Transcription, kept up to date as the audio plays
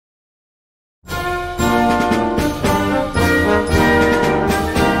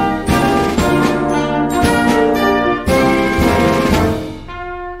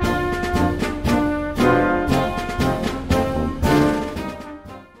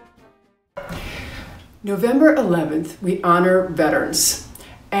November 11th, we honor veterans.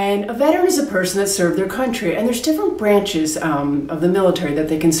 And a veteran is a person that served their country. And there's different branches of the military that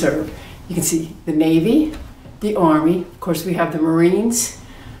they can serve. You can see the Navy, the Army, of course we have the Marines,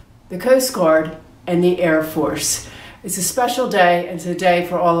 the Coast Guard, and the Air Force. It's a special day, and it's a day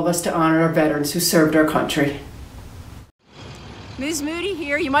for all of us to honor our veterans who served our country. Ms. Moody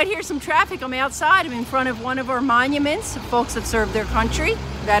here. You might hear some traffic. I'm outside. I'm in front of one of our monuments of folks that served their country,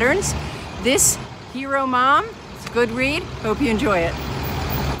 veterans. This Hero Mom, it's a good read. Hope you enjoy it.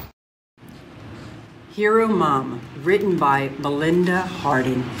 Hero Mom, written by Melinda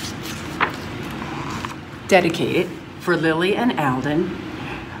Harding. Dedicated for Lily and Alden.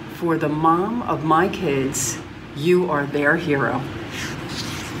 For the mom of my kids, you are their hero.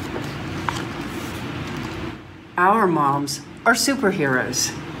 Our moms are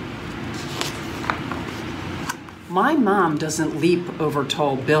superheroes. My mom doesn't leap over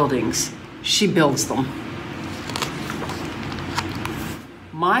tall buildings, she builds them.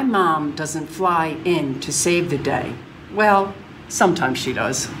 My mom doesn't fly in to save the day. Well, sometimes she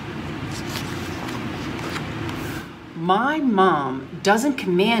does. My mom doesn't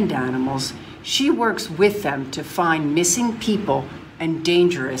command animals, she works with them to find missing people and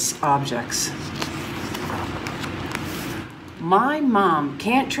dangerous objects. My mom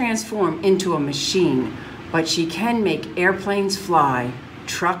can't transform into a machine, but she can make airplanes fly,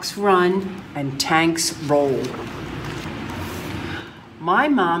 trucks run, and tanks roll. My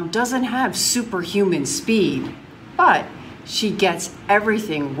mom doesn't have superhuman speed, but she gets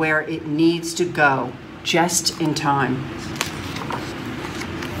everything where it needs to go, just in time.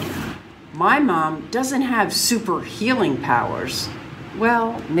 My mom doesn't have super healing powers.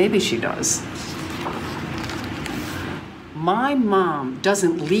 Well, maybe she does. My mom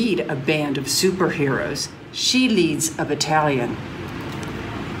doesn't lead a band of superheroes. She leads a battalion.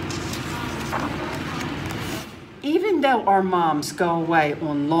 Even though our moms go away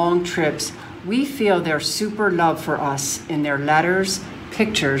on long trips, we feel their super love for us in their letters,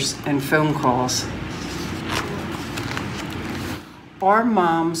 pictures, and phone calls. Our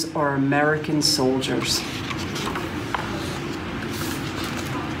moms are American soldiers.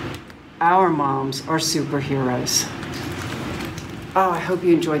 Our moms are superheroes. Oh, I hope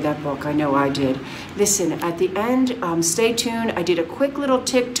you enjoyed that book. I know I did. Listen, at the end, stay tuned. I did a quick little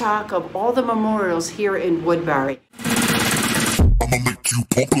TikTok of all the memorials here in Woodbury. I'ma make you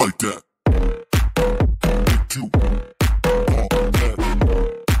pump like that. Make you pump like that.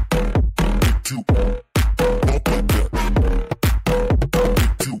 Make you pump like that.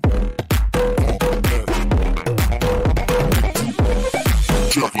 Make you pump like that.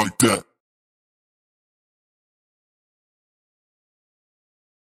 Jack like that.